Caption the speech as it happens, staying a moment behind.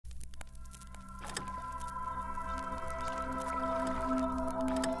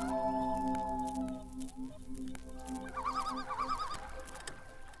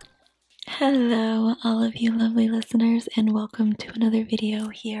Hello, all of you lovely listeners, and welcome to another video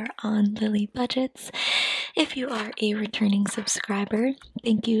here on Lily Budgets. If you are a returning subscriber,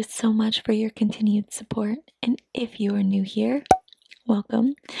 thank you so much for your continued support, and if you are new here,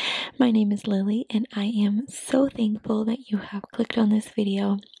 welcome. My name is Lily, and I am so thankful that you have clicked on this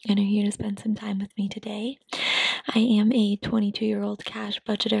video and are here to spend some time with me today. I am a 22-year-old cash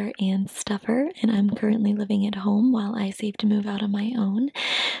budgeter and stuffer, and I'm currently living at home while I save to move out on my own.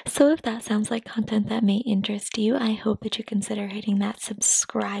 So if that sounds like content that may interest you, I hope that you consider hitting that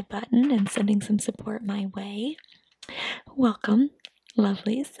subscribe button and sending some support my way. Welcome,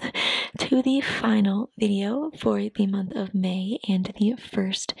 lovelies, to the final video for the month of May and the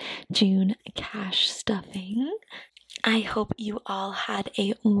first June cash stuffing. I hope you all had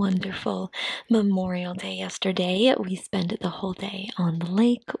a wonderful Memorial Day yesterday. We spent the whole day on the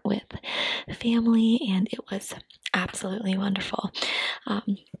lake with family, and it was absolutely wonderful.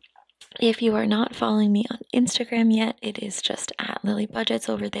 If you are not following me on Instagram yet, it is just at lilybudgets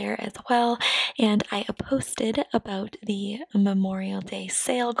over there as well. And I posted about the Memorial Day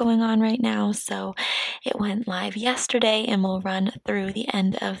sale going on right now. So it went live yesterday and will run through the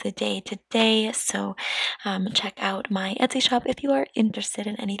end of the day today. So check out my Etsy shop if you are interested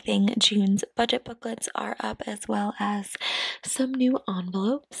in anything. June's budget booklets are up, as well as some new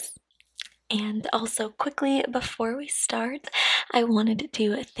envelopes. And also, quickly before we start, I wanted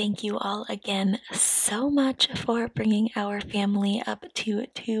to thank you all again so much for bringing our family up to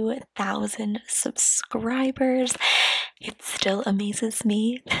 2,000 subscribers. It still amazes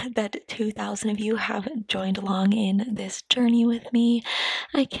me that 2,000 of you have joined along in this journey with me.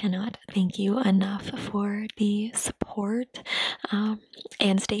 I cannot thank you enough for the support.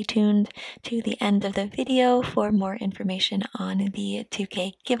 And stay tuned to the end of the video for more information on the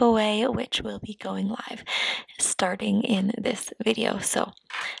 2K giveaway, which will be going live starting in this video. So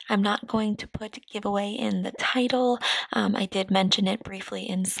I'm not going to put giveaway in the title. I did mention it briefly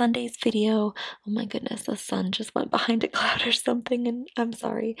in Sunday's video. Oh my goodness, the sun just went behind a cloud or something, and I'm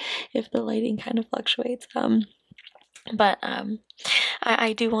sorry if the lighting kind of fluctuates. But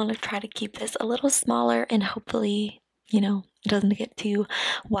I do want to try to keep this a little smaller, and hopefully, it doesn't get too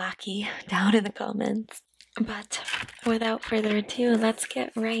wacky down in the comments. But without further ado, let's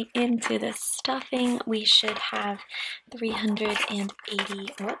get right into the stuffing. We should have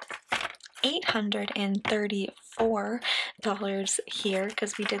 $834 here,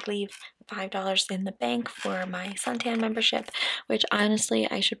 because we did leave $5 in the bank for my suntan membership, which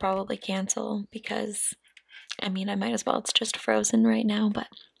honestly I should probably cancel because I might as well. It's just frozen right now. But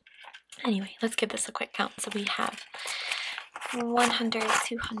anyway, let's give this a quick count. So we have 100,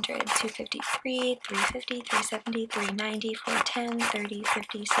 200, 253, 350, 370, 390, 410, 30,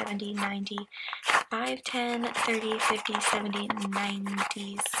 50, 70, 90, 510, 30, 50, 70,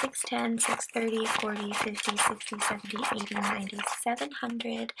 90, 610, 630, 40, 50, 60, 70, 80, 90,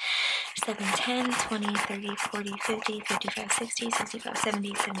 700, 710, 20, 30, 40, 50, 55, 60, 65,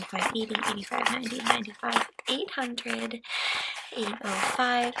 70, 75, 80, 85, 90, 95, 800,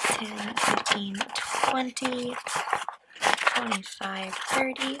 805, 10, 15, 20, 25,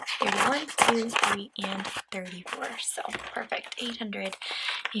 30, 31, 2, 3, and 34. So perfect.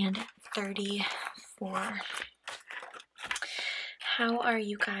 834. How are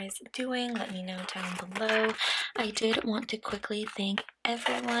you guys doing? Let me know down below. I did want to quickly thank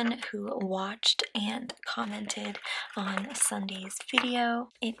everyone who watched and commented on Sunday's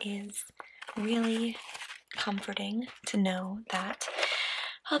video. It is really comforting to know that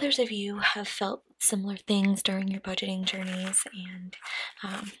others of you have felt similar things during your budgeting journeys, and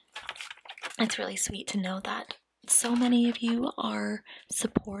it's really sweet to know that so many of you are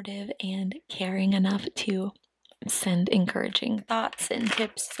supportive and caring enough to send encouraging thoughts and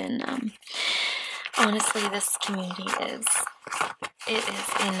tips. And honestly, this community is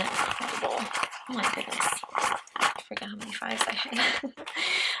incredible. Oh my goodness, I forgot how many fives I had.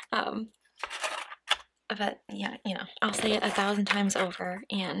 But yeah, I'll say it 1,000 times over,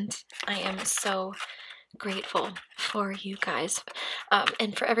 and I am so grateful for you guys.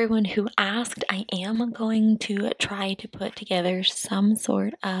 And for everyone who asked, I am going to try to put together some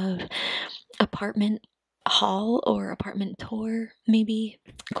sort of apartment haul or apartment tour, maybe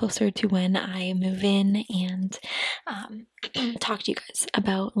closer to when I move in, and talk to you guys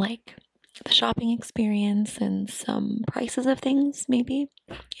about like the shopping experience and some prices of things, maybe,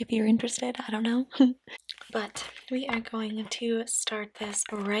 if you're interested. I don't know. But we are going to start this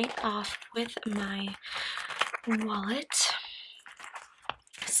right off with my wallet.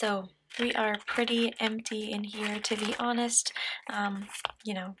 So we are pretty empty in here, to be honest. I'm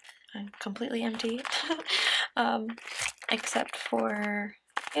completely empty, except for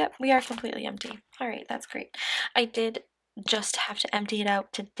Yep, we are completely empty. All right, that's great. I did just have to empty it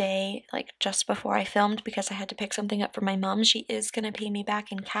out today, like just before I filmed, because I had to pick something up for my mom. She is going to pay me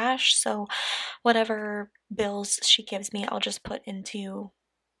back in cash, so whatever bills she gives me, I'll just put into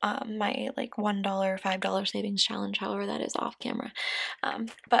my like $1, $5 savings challenge, however that is off camera.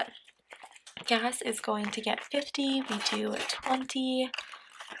 But gas is going to get 50. We do 20,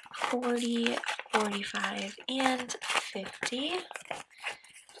 40, 45, and 50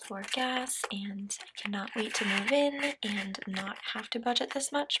 for gas, and I cannot wait to move in and not have to budget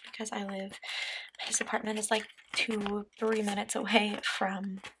this much because his apartment is like 2-3 minutes away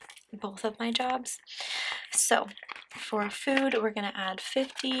from both of my jobs. So for food, we're gonna add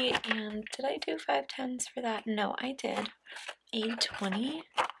 50, and did I do 5 10s for that? No, I did. A 20,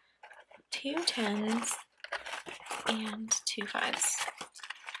 2 10s, and 2 5s.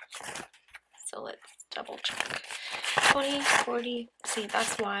 So let's double check. 20, 40, see,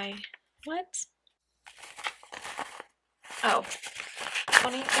 that's why, what? Oh,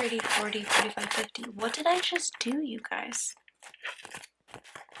 20, 30, 40, 45, 50. What did I just do, you guys?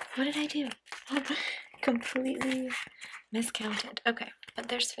 What did I do? Completely miscounted. Okay, but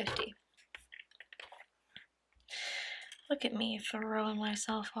there's 50. Look at me throwing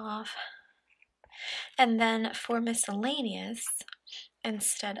myself off. And then for miscellaneous,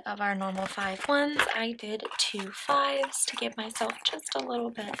 instead of our normal 5 ones, I did 2 5s to give myself just a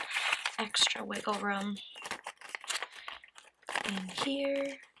little bit extra wiggle room in here.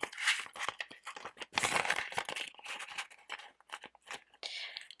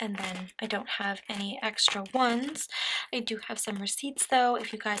 And then I don't have any extra ones. I do have some receipts though,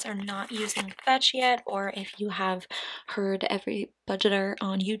 if you guys are not using Fetch yet, or if you have heard every budgeter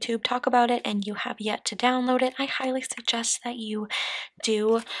on YouTube talk about it and you have yet to download it, I highly suggest that you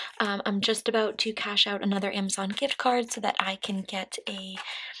do. I'm just about to cash out another Amazon gift card so that I can get a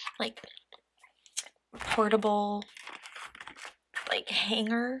like portable like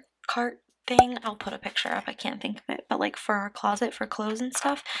hanger cart thing. I'll put a picture up, I can't think of it, but like for our closet for clothes and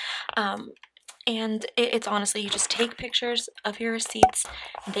stuff. And it's honestly, you just take pictures of your receipts,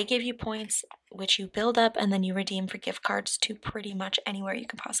 they give you points which you build up, and then you redeem for gift cards to pretty much anywhere you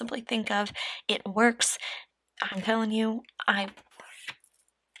can possibly think of. It works. I'm telling you, I'm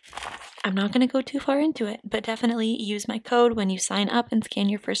not going to go too far into it, but definitely use my code when you sign up and scan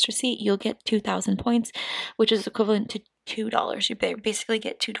your first receipt. You'll get 2,000 points, which is equivalent to $2. You basically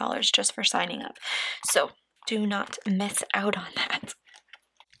get $2 just for signing up. So do not miss out on that.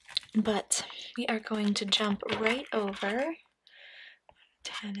 But we are going to jump right over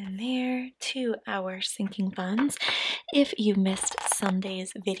 10 in there to our sinking funds. If you missed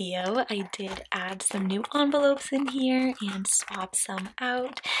Sunday's video, I did add some new envelopes in here and swap some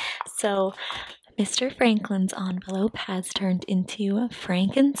out. So Mr. Franklin's envelope has turned into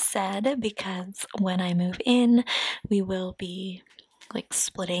Frank and Said, because when I move in, we will be like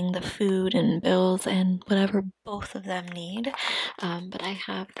splitting the food and bills and whatever both of them need. But I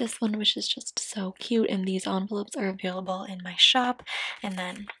have this one, which is just so cute, and these envelopes are available in my shop. And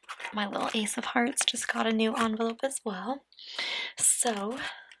then my little Ace of Hearts just got a new envelope as well. So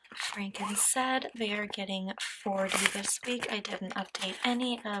Franken said they are getting 40 this week. I didn't update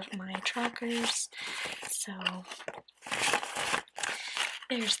any of my trackers, so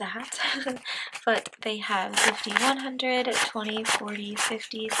there's that. But they have 50, 100, 20, 40,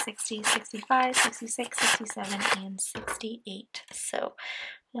 50, 60, 65, 66, 67, and 68. So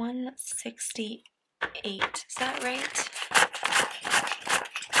 168. Is that right?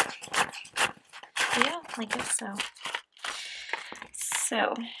 Yeah, I guess so.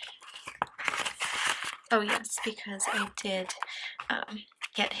 So, oh yes, because I did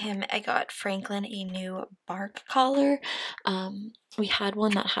I got Franklin a new bark collar. We had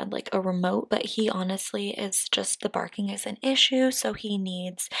one that had like a remote, but he honestly is just, the barking is an issue, so he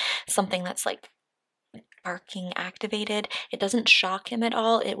needs something that's like barking activated. It doesn't shock him at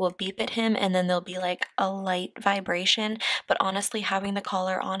all, it will beep at him and then there'll be like a light vibration, but honestly having the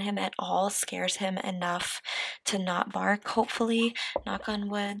collar on him at all scares him enough to not bark, hopefully, knock on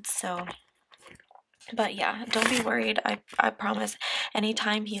wood. So but yeah, don't be worried. I promise,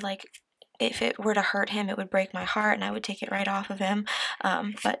 anytime he like, if it were to hurt him, it would break my heart and I would take it right off of him.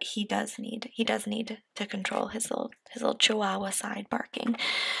 But he does need to control his little chihuahua side barking.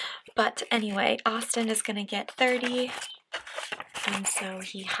 But anyway, Austin is gonna get 30, and so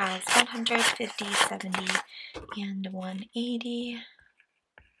he has 150, 70, and 180.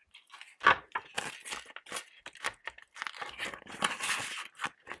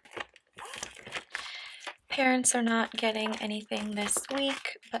 Parents are not getting anything this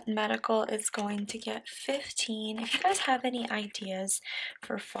week, but medical is going to get 15. If you guys have any ideas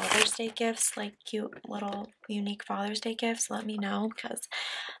for Father's Day gifts, like cute little unique Father's Day gifts, let me know, because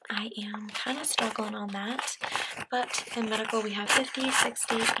I am kind of struggling on that. But in medical we have 50,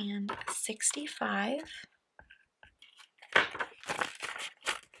 60, and 65.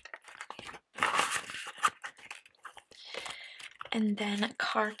 And then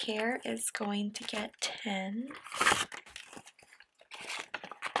car care is going to get 10.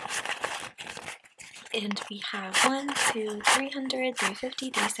 And we have 1, 2, 300, 350,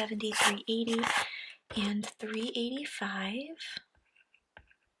 370, 380, and 385.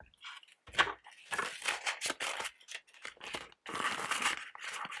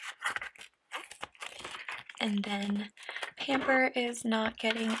 And then Pamper is not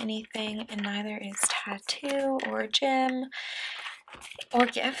getting anything, and neither is Tattoo or Gym or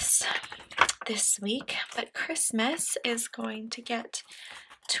gifts this week. But Christmas is going to get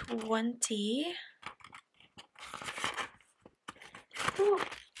 20. Ooh,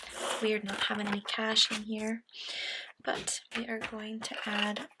 weird not having any cash in here. But we are going to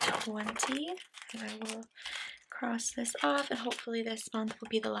add 20. And I will cross this off, and hopefully this month will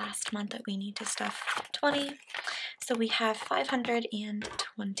be the last month that we need to stuff 20. So we have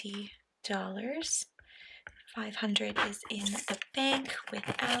 $520. 500 is in the bank with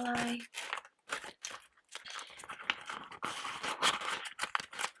Ally.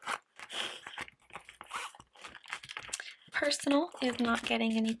 Personal is not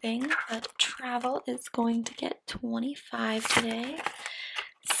getting anything, but travel is going to get 25 today.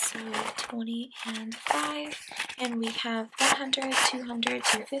 So 20 and 5, and we have 100, 200,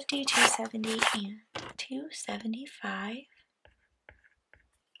 250, 270, and 275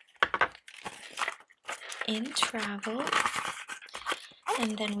 in travel.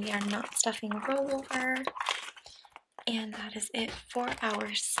 And then we are not stuffing rollover, and that is it for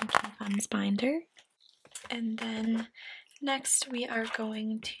our Simple Funds binder. And then next we are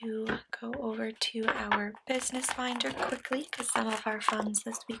going to go over to our business binder quickly, because some of our funds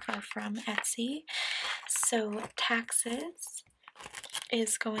this week are from Etsy. So taxes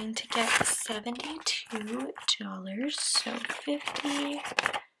is going to get $72, so 50,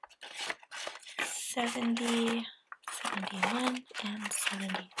 70, 71, and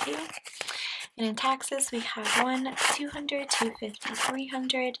 72. And in taxes we have 1, 200, 250,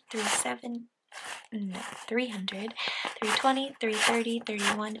 300, 300, 320, 330,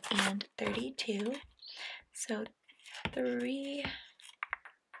 31, and 32. So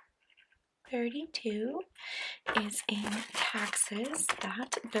 332 is in taxes.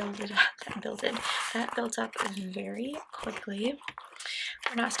 That builds up very quickly.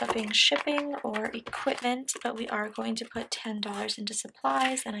 We're not stuffing shipping or equipment, but we are going to put $10 into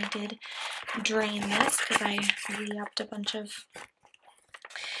supplies, and I did drain this because I re-upped a bunch of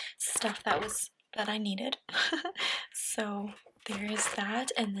stuff that I needed. So there is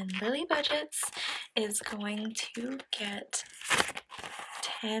that. And then Lily Budgets is going to get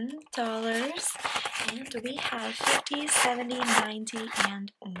 $10, and we have 50, 70, 90,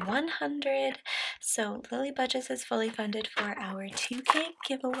 and 100. So Lily Budgets is fully funded for our 2K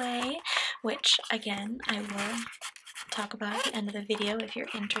giveaway, which again I will talk about at the end of the video if you're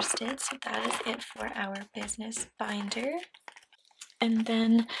interested. So that is it for our business binder. And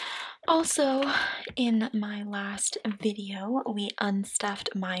then also in my last video, we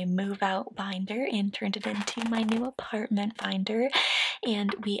unstuffed my move out binder and turned it into my new apartment binder,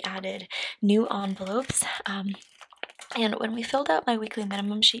 and we added new envelopes. And when we filled out my weekly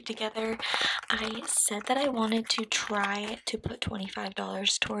minimum sheet together, I said that I wanted to try to put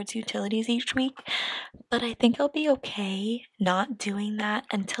 $25 towards utilities each week, but I think I'll be okay not doing that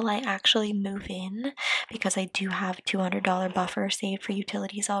until I actually move in, because I do have $200 buffer saved for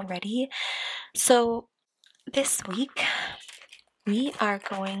utilities already. So this week we are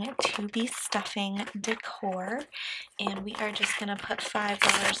going to be stuffing decor, and we are just going to put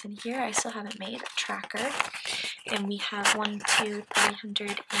 $5 in here. I still haven't made a tracker. And we have 1, 2,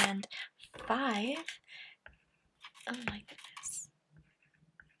 305. Oh my goodness.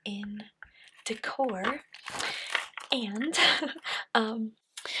 In decor. And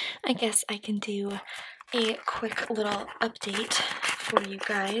I guess I can do a quick little update for you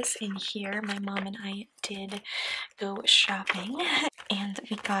guys in here. My mom and I did go shopping, and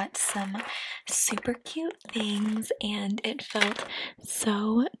we got some super cute things, and it felt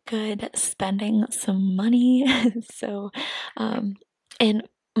so good spending some money. So and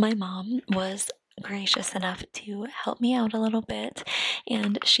my mom was gracious enough to help me out a little bit,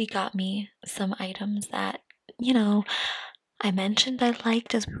 and she got me some items that, you know, I mentioned I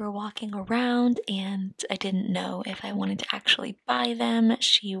liked as we were walking around, and I didn't know if I wanted to actually buy them.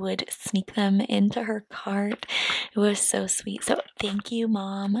 She would sneak them into her cart. It was so sweet. So thank you,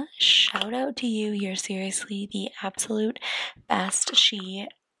 Mom. Shout out to you. You're seriously the absolute best. She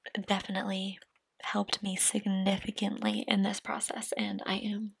definitely helped me significantly in this process, and I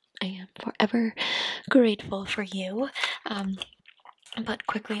am forever grateful for you. But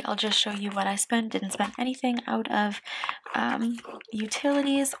quickly, I'll just show you what I spent. Didn't spend anything out of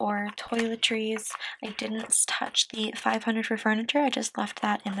utilities or toiletries. I didn't touch the $500 for furniture. I just left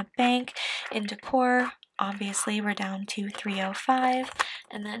that in the bank. In decor, obviously, we're down to $305.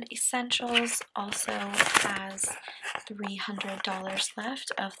 And then essentials also has $300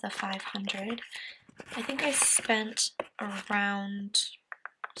 left of the $500. I think I spent around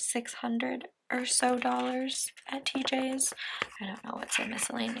 $600 or so at TJ's. I don't know what's in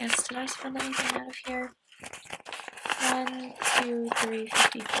miscellaneous. Did I spend anything out of here? 1, 2, 3,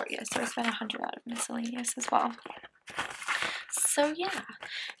 54. Yeah, so I spent $100 out of miscellaneous as well. So yeah,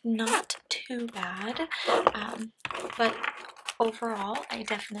 not too bad. But overall, I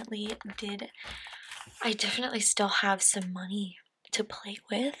definitely still have some money to play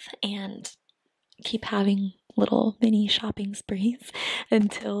with and keep having little mini shopping sprees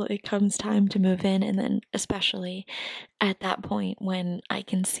until it comes time to move in, and then especially at that point when I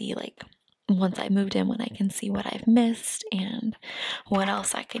can see, like, once I moved in, when I can see what I've missed and what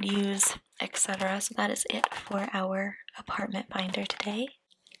else I could use, etc. So that is it for our apartment binder today.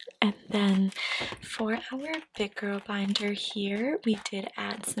 And then for our big girl binder here, we did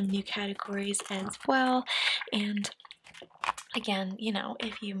add some new categories as well. And again, you know,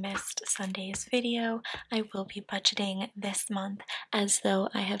 if you missed Sunday's video, I will be budgeting this month as though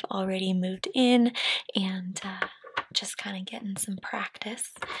I have already moved in and just kind of getting some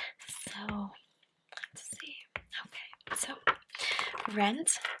practice. So, let's see. Okay, so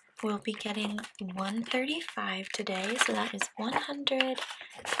rent, we'll be getting $135 today. So that is 100,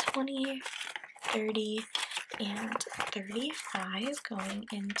 20, 30, and 35 going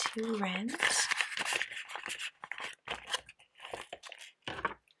into rent.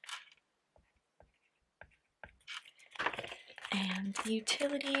 And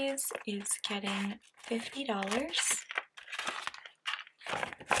utilities is getting $50.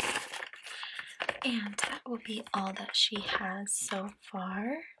 And that will be all that she has so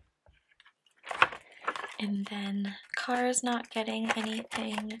far. And then car is not getting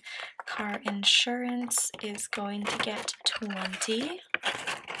anything. Car insurance is going to get $20.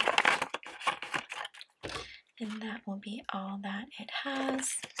 And that will be all that it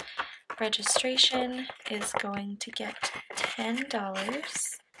has. Registration is going to get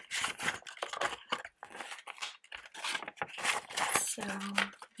 $10. So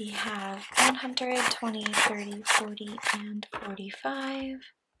we have 100, 20, 30, 40, and 45.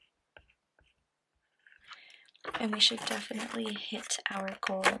 And we should definitely hit our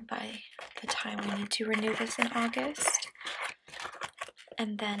goal by the time we need to renew this in August.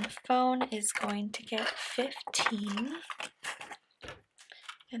 And then phone is going to get 15.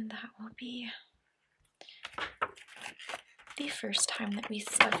 And that will be the first time that we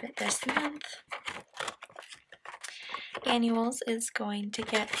suffer this month. Annuals is going to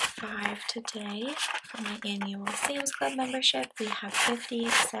get 5 today. For my annual Sam's Club membership, we have 50,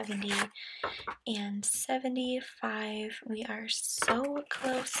 70, and 75. We are so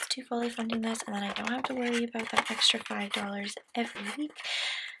close to fully funding this, and then I don't have to worry about that extra $5 every week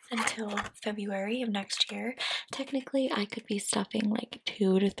until February of next year. Technically, I could be stuffing like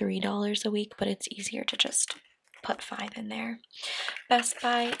 $2 to $3 a week, but it's easier to just put 5 in there. Best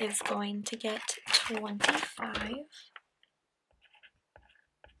Buy is going to get 25.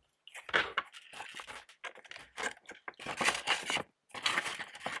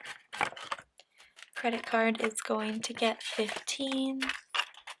 Credit card is going to get 15.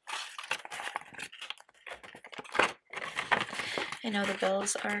 I know the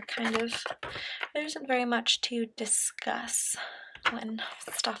bills are kind of, there isn't very much to discuss when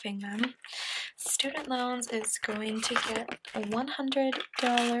stuffing them. Student loans is going to get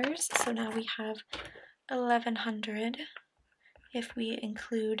 $100, so now we have $1,100 if we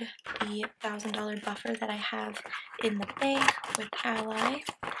include the $1,000 buffer that I have in the bank with Ally,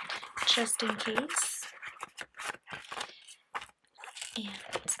 just in case.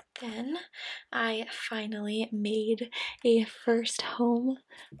 And then I finally made a first home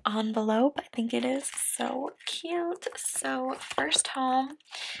envelope. I think it is so cute. So first home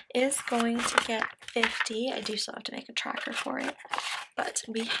is going to get 50. I do still have to make a tracker for it. But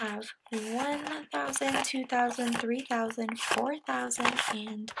we have $1,000, $2,000, $3,000, $4,000,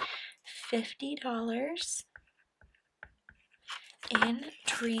 and $50. in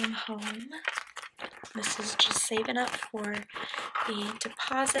Dream Home. This is just saving up for the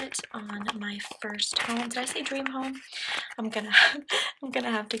deposit on my first home. Did I say Dream Home? I'm gonna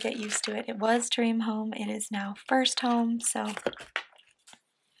have to get used to it. It was Dream Home. It is now First Home. So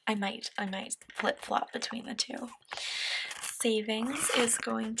I might flip-flop between the two. Savings is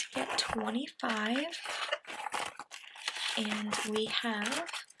going to get 25, and we have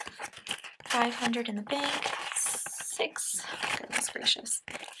 500 in the bank. Goodness gracious.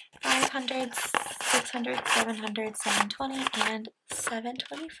 500, 600, 700, 720, and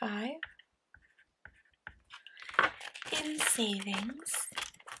 725 in savings.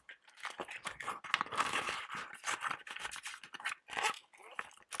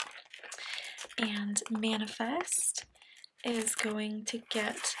 And manifest is going to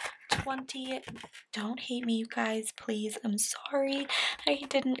get 20. Don't hate me, you guys, please. I'm sorry I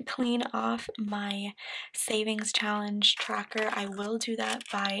didn't clean off my savings challenge tracker. I will do that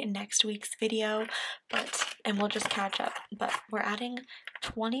by next week's video, and we'll just catch up. But we're adding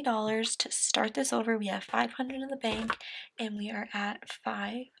 $20 to start this over. We have 500 in the bank, and we are at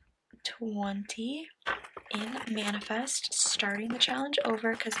 520 in manifest, starting the challenge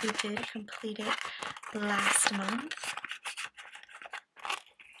over because we did complete it last month.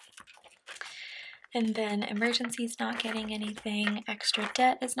 And then emergency is not getting anything, extra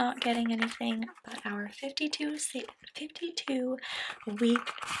debt is not getting anything, but our 52-week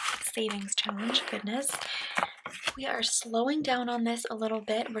savings challenge, goodness, we are slowing down on this a little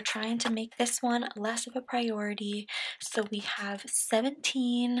bit. We're trying to make this one less of a priority. So we have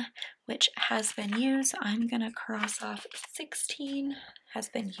 17, which has been used. I'm gonna cross off 16 has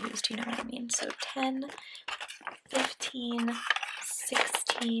been used, you know what I mean? So 10, 15,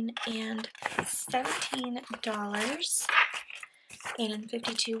 16, and $17. And in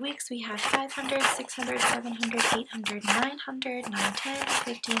 52 weeks, we have 500, 600, 700, 800, 900, 9, 10,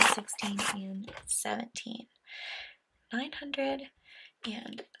 15, 16, and 17.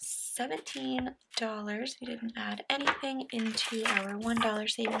 $917. We didn't add anything into our $1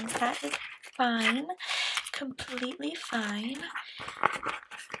 savings. That is fine. Completely fine.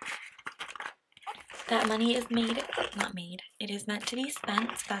 That money is not made. It is meant to be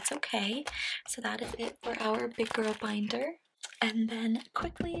spent, so that's okay. So that is it for our big girl binder. And then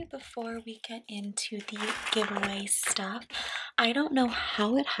quickly before we get into the giveaway stuff, I don't know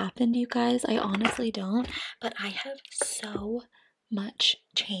how it happened, you guys. I honestly don't, but I have so much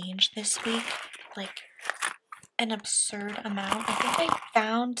change this week, like an absurd amount. I think I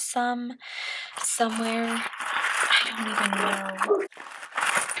found some somewhere. I don't even know.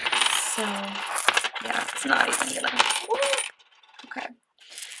 So yeah, it's not even gonna. Okay.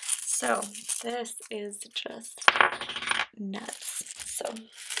 So this is just nuts. So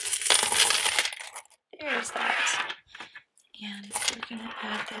there's that. And we're gonna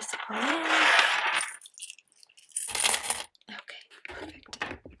add this all in. Okay, perfect.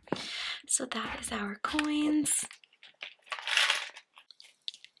 So that is our coins.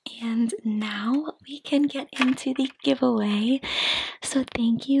 And now we can get into the giveaway. So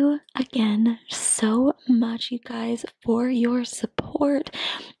thank you again so much, you guys, for your support.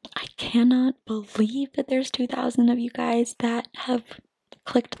 I cannot believe that there's 2,000 of you guys that have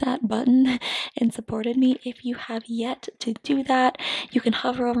clicked that button and supported me. If you have yet to do that, you can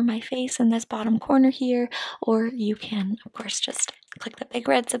hover over my face in this bottom corner here, or you can, of course, just click the big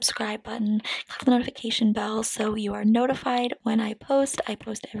red subscribe button, click the notification bell so you are notified when I post. I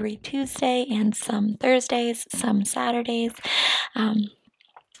post every Tuesday and some Thursdays, some Saturdays.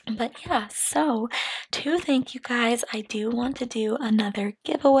 But yeah, so to thank you guys, I do want to do another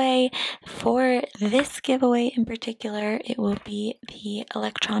giveaway. For this giveaway in particular, it will be the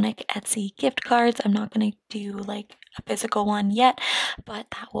electronic Etsy gift cards. I'm not going to do like a physical one yet,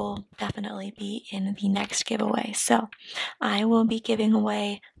 but that will definitely be in the next giveaway. So I will be giving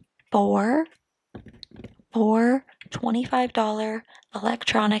away four $25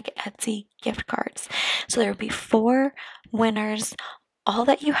 electronic Etsy gift cards. So there will be 4 winners. All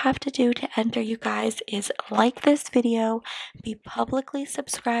that you have to do to enter, you guys, is like this video, be publicly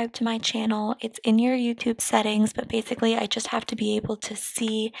subscribed to my channel. It's in your YouTube settings, but basically I just have to be able to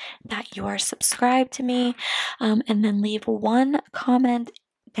see that you are subscribed to me, and then leave 1 comment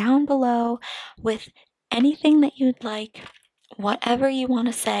down below with anything that you'd like, whatever you want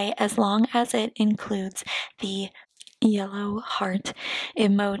to say, as long as it includes the yellow heart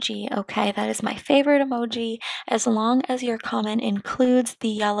emoji. Okay, that is my favorite emoji. As long as your comment includes the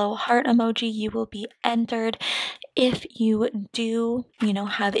yellow heart emoji, you will be entered. If you do,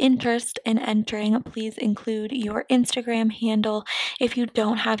 have interest in entering, please include your Instagram handle. If you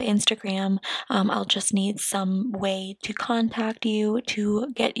don't have Instagram, I'll just need some way to contact you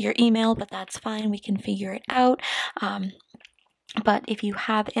to get your email, but that's fine. We can figure it out. But if you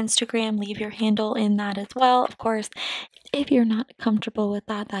have Instagram, leave your handle in that as well. Of course, if you're not comfortable with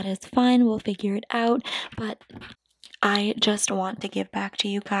that, that is fine. We'll figure it out. But I just want to give back to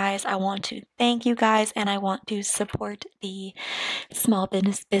you guys. I want to thank you guys, and I want to support the small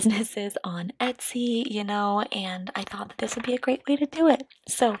businesses on Etsy, and I thought that this would be a great way to do it.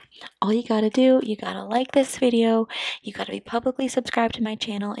 So all you gotta do, you gotta like this video, you gotta be publicly subscribed to my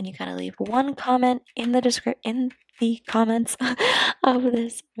channel, and you gotta leave one comment in the comments of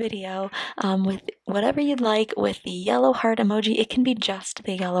this video with whatever you'd like with the yellow heart emoji. It can be just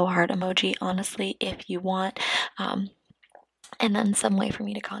the yellow heart emoji, honestly, if you want. And then some way for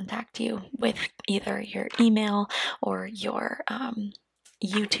me to contact you with either your email or your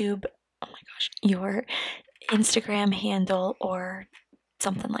YouTube, oh my gosh, your Instagram handle or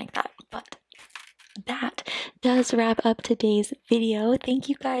something like that. But that does wrap up today's video. Thank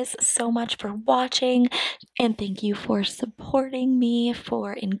you guys so much for watching, and thank you for supporting me,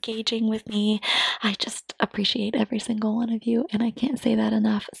 for engaging with me. I just appreciate every single one of you, and I can't say that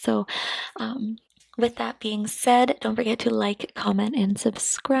enough. So with that being said, don't forget to like, comment, and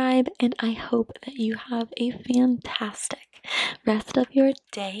subscribe, and I hope that you have a fantastic rest of your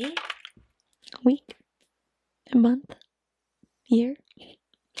day, week, month, year,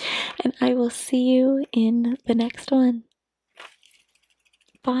 and I will see you in the next one.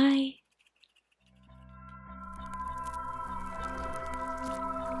 Bye.